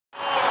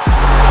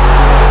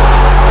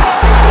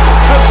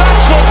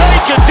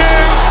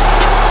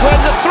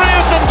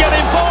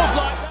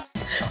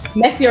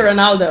Messi or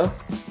Ronaldo?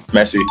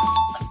 Messi.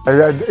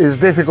 It's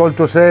difficult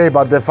to say,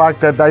 but the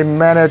fact that I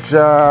managed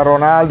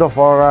Ronaldo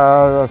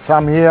for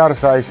some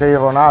years, I say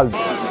Ronaldo.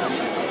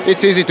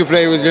 It's easy to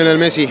play with Lionel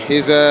Messi.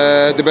 He's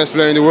the best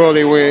player in the world.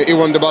 He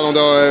won the Ballon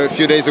d'Or a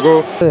few days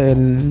ago.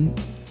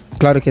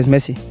 Claro que es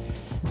Messi,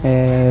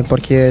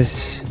 porque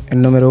es el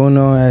número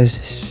uno,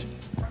 es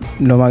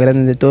lo más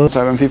grande de todos.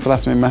 So when people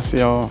ask me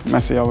Messi or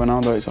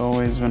Ronaldo, it's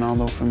always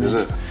Ronaldo for me. Is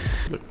it?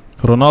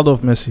 Ronaldo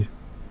of Messi?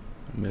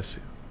 Messi.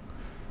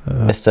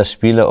 Bester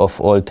Spieler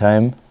of all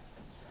time?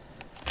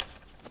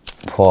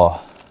 Boah,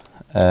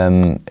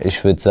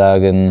 ich würde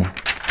sagen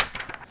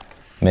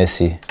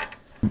Messi.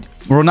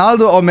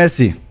 Ronaldo or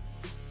Messi?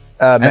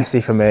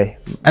 Messi for me.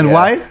 And yeah,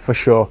 why? For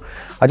sure.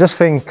 I just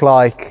think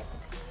like,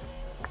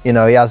 you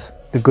know, he has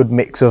the good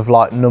mix of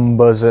like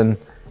numbers and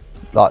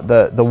like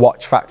the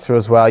watch factor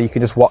as well. You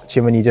can just watch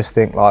him and you just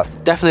think like...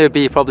 Definitely would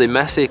be probably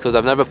Messi, because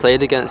I've never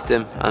played against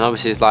him, and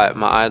obviously he's like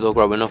my idol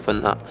growing up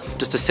and that.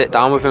 Just to sit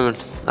down with him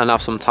and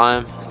have some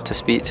time to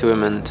speak to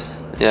him, and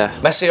yeah.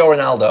 Messi or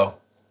Ronaldo?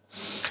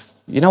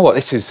 You know what,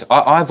 this is...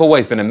 I've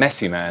always been a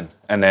Messi man,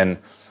 and then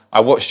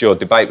I watched your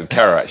debate with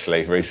Kara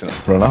actually recently.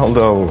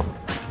 Ronaldo.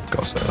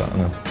 Gotta say that,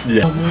 man.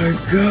 Yeah. Oh my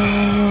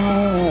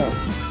God!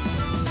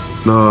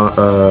 No,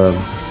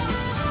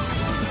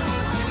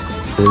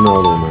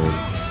 Ronaldo, man.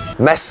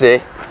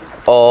 Messi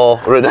or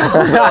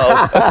Ronaldo?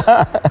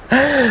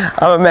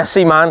 I'm a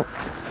Messi man.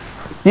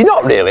 You're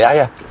not really, are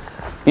you?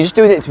 You're just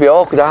doing it to be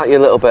awkward, aren't you, a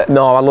little bit?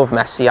 No, I love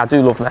Messi. I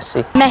do love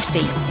Messi.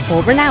 Messi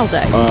or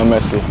Ronaldo?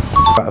 Messi.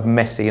 Out of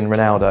Messi and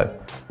Ronaldo?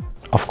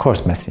 Of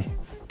course, Messi.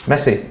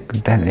 Messi?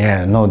 Then,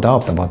 yeah, no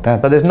doubt about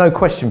that. But there's no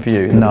question for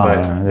you? No,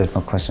 there's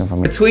no question for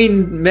me.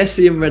 Between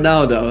Messi and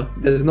Ronaldo,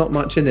 there's not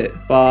much in it,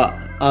 but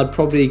I'd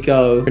probably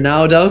go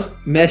Ronaldo,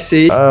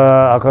 Messi.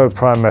 I'll go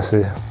prime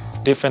Messi.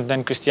 Different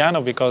than Cristiano,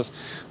 because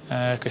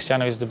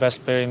Cristiano is the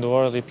best player in the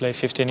world. He played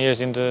 15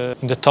 years in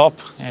the top,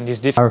 and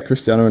he's different.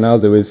 Cristiano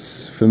Ronaldo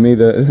is, for me,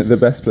 the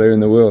best player in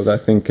the world. I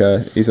think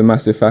he's a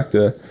massive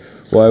factor.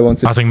 I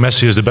think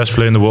Messi is the best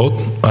player in the world.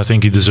 I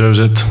think he deserves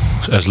it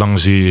as long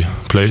as he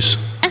plays.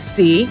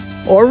 Messi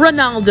or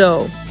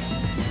Ronaldo?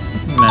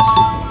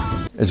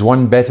 Messi. Is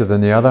one better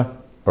than the other,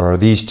 or are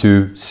these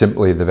two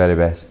simply the very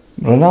best?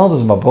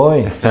 Ronaldo's my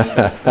boy.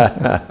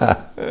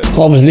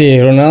 Obviously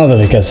Ronaldo,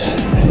 because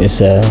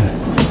he's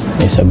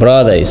a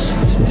brother,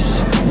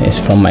 he's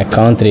from my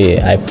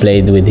country. I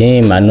played with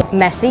him. I know.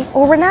 Messi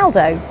or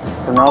Ronaldo?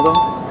 Ronaldo.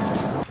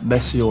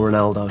 Messi or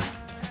Ronaldo?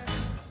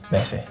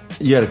 Messi.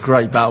 You had a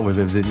great battle with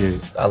him, didn't you?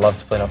 I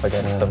loved playing up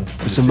against him.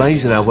 It's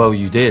amazing how well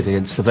you did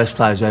against the best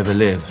players who ever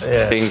lived.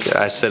 Yeah. I think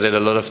I said it a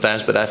lot of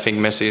times, but I think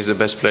Messi is the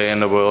best player in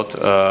the world.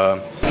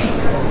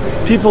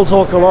 People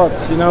talk a lot,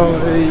 you know,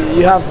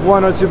 you have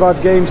one or two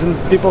bad games and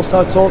people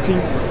start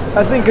talking.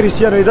 I think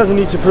Cristiano, he doesn't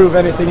need to prove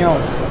anything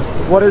else.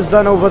 What he's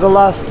done over the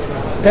last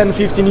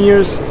 10-15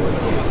 years,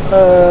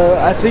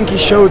 I think he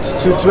showed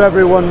to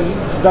everyone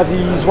that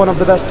he's one of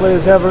the best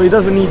players ever. He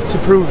doesn't need to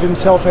prove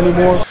himself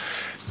anymore.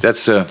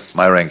 That's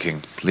my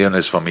ranking. Lionel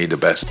is for me the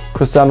best.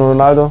 Cristiano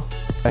Ronaldo,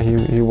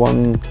 he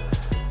won,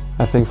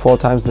 I think, 4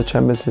 times the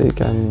Champions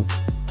League, and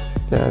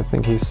yeah, I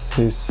think he's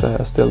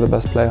still the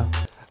best player.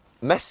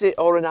 Messi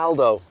or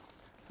Ronaldo?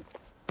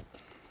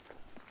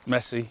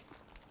 Messi.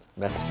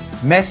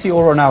 Messi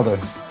or Ronaldo?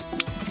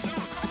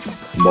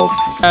 Both.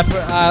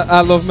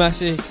 I love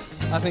Messi.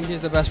 I think he's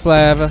the best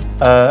player ever.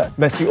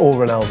 Messi or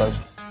Ronaldo?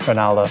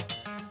 Ronaldo.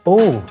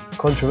 Oh,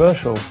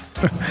 controversial.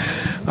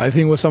 I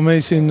think it was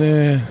amazing,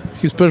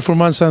 his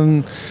performance,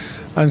 and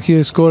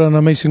he scored an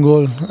amazing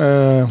goal.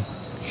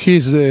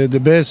 He's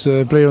the best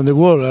player in the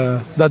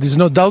world, that is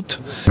no doubt.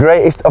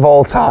 Greatest of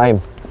all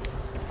time?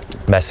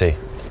 Messi.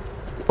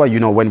 Well, you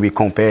know, when we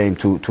compare him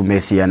to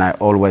Messi, and I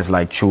always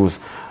like choose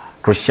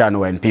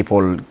Cristiano, and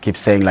people keep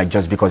saying like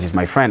just because he's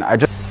my friend, I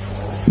just...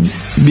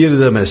 Bir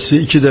de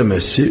Messi, iki de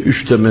Messi,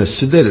 üç de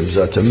Messi derim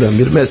zaten. Ben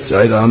bir Messi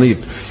hayranıyım.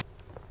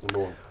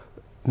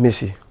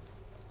 Messi.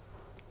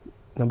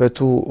 Number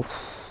 2,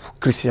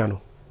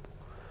 Cristiano.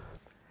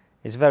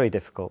 It's very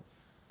difficult.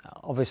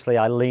 Obviously,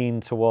 I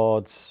lean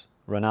towards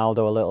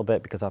Ronaldo a little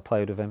bit because I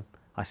played with him.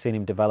 I've seen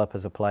him develop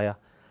as a player.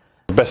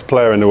 Best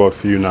player in the world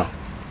for you now?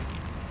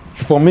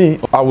 For me,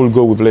 I will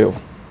go with Leo.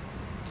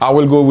 I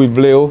will go with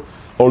Leo,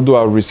 although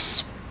I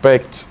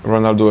respect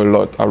Ronaldo a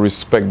lot. I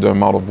respect the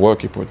amount of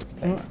work he put.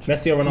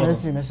 Messi or Ronaldo?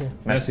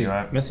 Messi,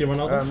 right? Messi or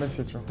Ronaldo?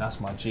 Messi, true. That's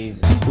my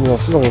Jesus. Non,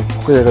 sinon,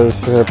 pourquoi il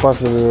réussirait pas?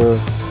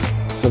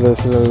 C'est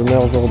le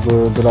meilleur joueur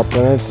de la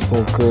planète,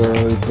 donc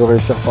il peut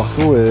réussir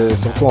partout, et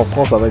surtout en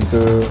France avec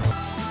de...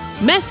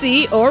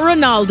 Messi or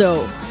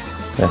Ronaldo?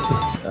 Messi.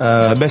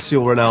 Messi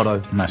or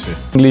Ronaldo? Messi.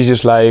 English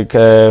is like,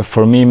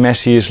 for me,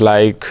 Messi is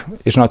like,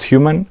 is not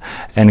human,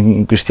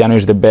 and Cristiano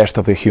is the best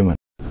of the human.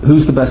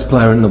 Who's the best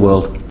player in the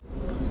world?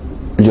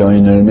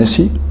 Lionel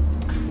Messi.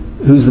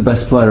 Who's the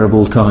best player of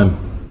all time?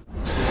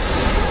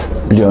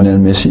 Lionel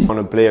Messi. I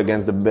want to play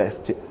against the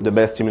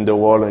best team in the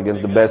world,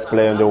 against the best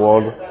player in the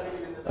world.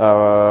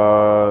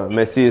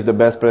 Messi is the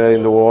best player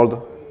in the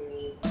world.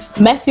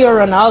 Messi or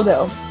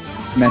Ronaldo?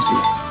 Messi.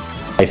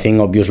 I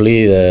think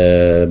obviously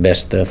the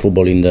best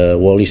football in the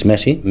world is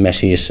Messi.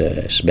 Messi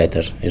is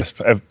better.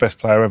 Best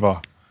player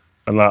ever.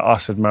 And like I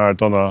said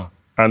Maradona,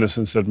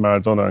 Anderson said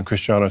Maradona, and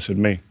Cristiano said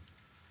me.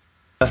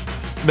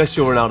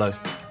 Messi or Ronaldo?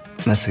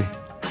 Messi.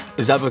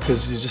 Is that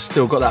because you just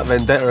still got that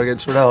vendetta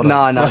against Ronaldo? No,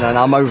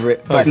 I'm over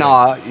it. But Okay.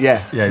 no,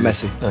 yeah,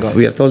 Messi. Okay.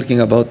 We are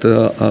talking about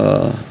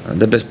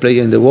the best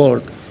player in the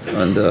world,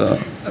 and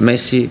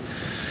Messi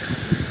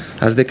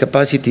has the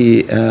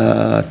capacity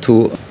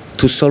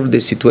to solve the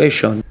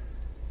situation.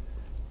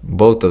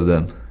 Both of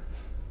them.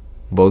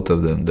 Both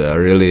of them. They are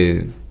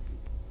really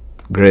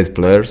great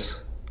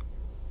players,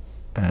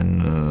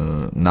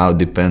 and now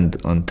depend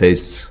on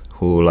tastes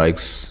who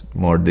likes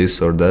more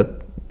this or that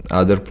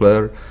other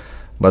player.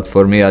 But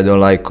for me, I don't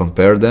like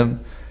compare them.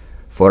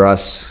 For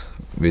us,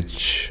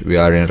 which we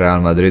are in Real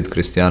Madrid,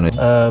 Cristiano.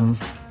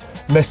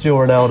 Messi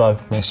or Ronaldo?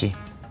 Messi.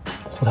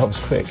 Oh, that was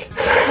quick.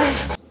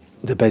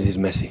 The best is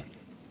Messi.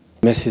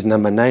 Messi is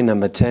number 9,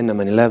 number 10,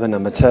 number 11,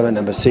 number 7,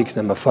 number 6,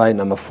 number 5,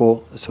 number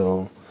 4.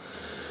 So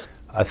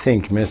I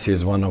think Messi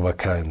is one of a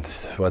kind.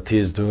 What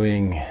he's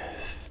doing,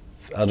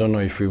 I don't know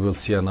if we will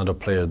see another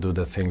player do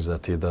the things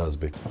that he does.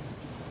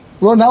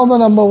 Ronaldo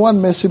number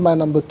 1, Messi my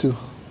number 2.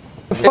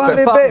 It's a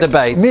fun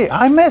debate. Me,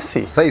 I'm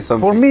Messi. Say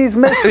something. For me, it's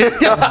Messi.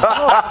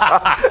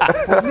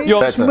 For me,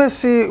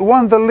 Messi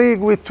won the league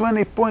with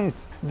 20 points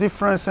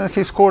difference, and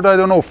he scored, I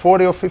don't know,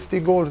 40 or 50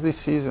 goals this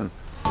season.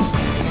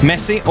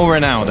 Messi or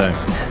Ronaldo?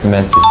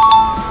 Messi.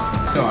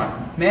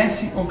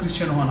 Messi or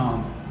Cristiano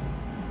Ronaldo?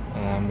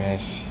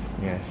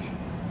 Messi.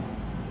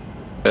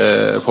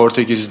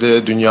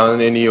 Portekiz'de dünyanın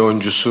en iyi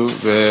oyuncusu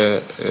ve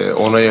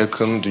ona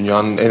yakın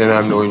dünyanın en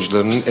önemli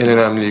oyuncularının en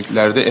önemli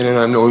liglerde en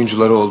önemli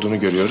oyuncuları olduğunu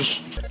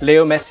görüyoruz.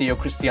 Leo Messi or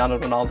Cristiano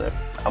Ronaldo? I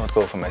would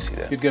go for Messi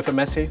there. You'd go for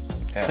Messi?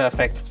 Yeah.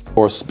 Perfect. Of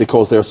course,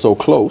 because they're so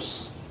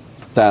close,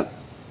 that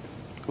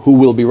who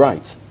will be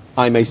right?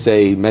 I may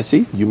say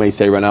Messi, you may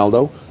say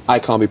Ronaldo. I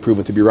can't be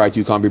proven to be right,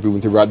 you can't be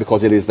proven to be right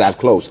because it is that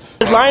close.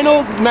 Does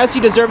Lionel Messi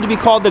deserve to be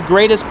called the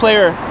greatest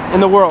player in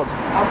the world?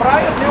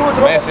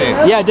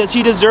 Messi. Yeah, does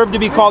he deserve to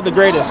be called the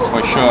greatest?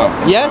 For sure.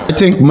 Yes? I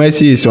think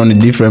Messi is on a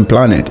different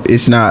planet.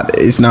 It's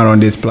not on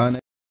this planet.